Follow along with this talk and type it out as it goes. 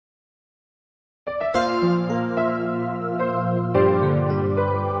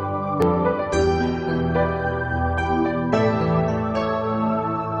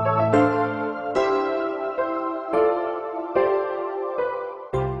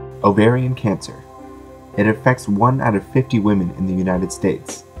Ovarian cancer. It affects 1 out of 50 women in the United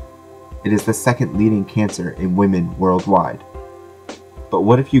States. It is the second leading cancer in women worldwide. But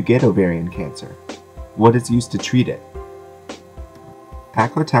what if you get ovarian cancer? What is used to treat it?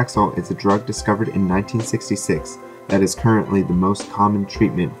 Paclitaxel is a drug discovered in 1966 that is currently the most common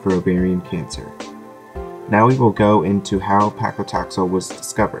treatment for ovarian cancer. Now we will go into how paclitaxel was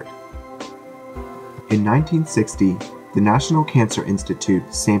discovered. In 1960, the National Cancer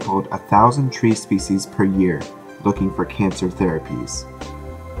Institute sampled 1,000 tree species per year looking for cancer therapies.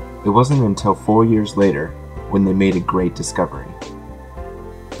 It wasn't until 4 years later when they made a great discovery.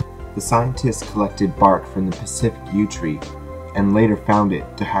 The scientists collected bark from the Pacific yew tree and later found it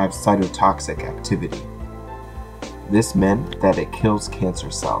to have cytotoxic activity. This meant that it kills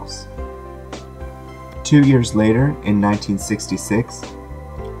cancer cells. 2 years later, in 1966,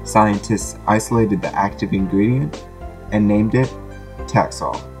 scientists isolated the active ingredient and named it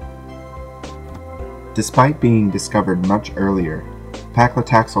Taxol. Despite being discovered much earlier,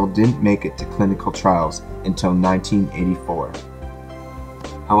 paclitaxel didn't make it to clinical trials until 1984.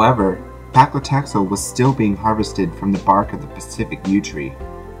 However, paclitaxel was still being harvested from the bark of the Pacific yew tree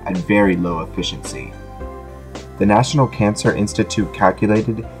at very low efficiency. The National Cancer Institute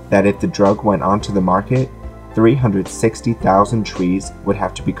calculated that if the drug went onto the market, 360,000 trees would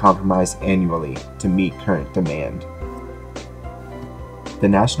have to be compromised annually to meet current demand. The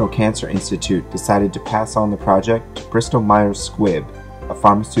National Cancer Institute decided to pass on the project to Bristol Myers Squibb, a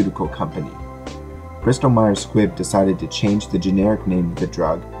pharmaceutical company. Bristol Myers Squibb decided to change the generic name of the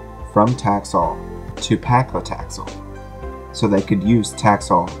drug from Taxol to Paclitaxel, so they could use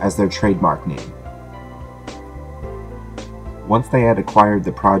Taxol as their trademark name. Once they had acquired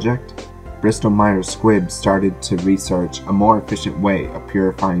the project, Bristol Myers Squibb started to research a more efficient way of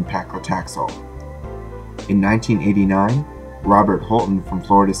purifying paclitaxel. In 1989, Robert Holton from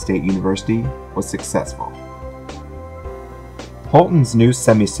Florida State University was successful. Holton's new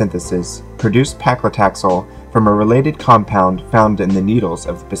semisynthesis produced paclitaxel from a related compound found in the needles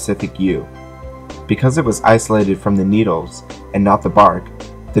of the Pacific yew. Because it was isolated from the needles and not the bark,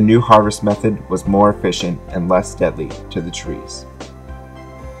 the new harvest method was more efficient and less deadly to the trees.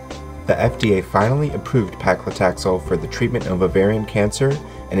 The FDA finally approved paclitaxel for the treatment of ovarian cancer,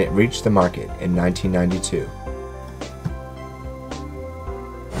 and it reached the market in 1992.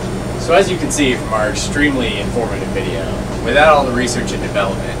 So as you can see from our extremely informative video, without all the research and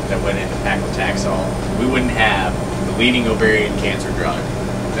development that went into paclitaxel, we wouldn't have the leading ovarian cancer drug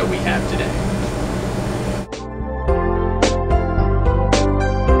that we have today.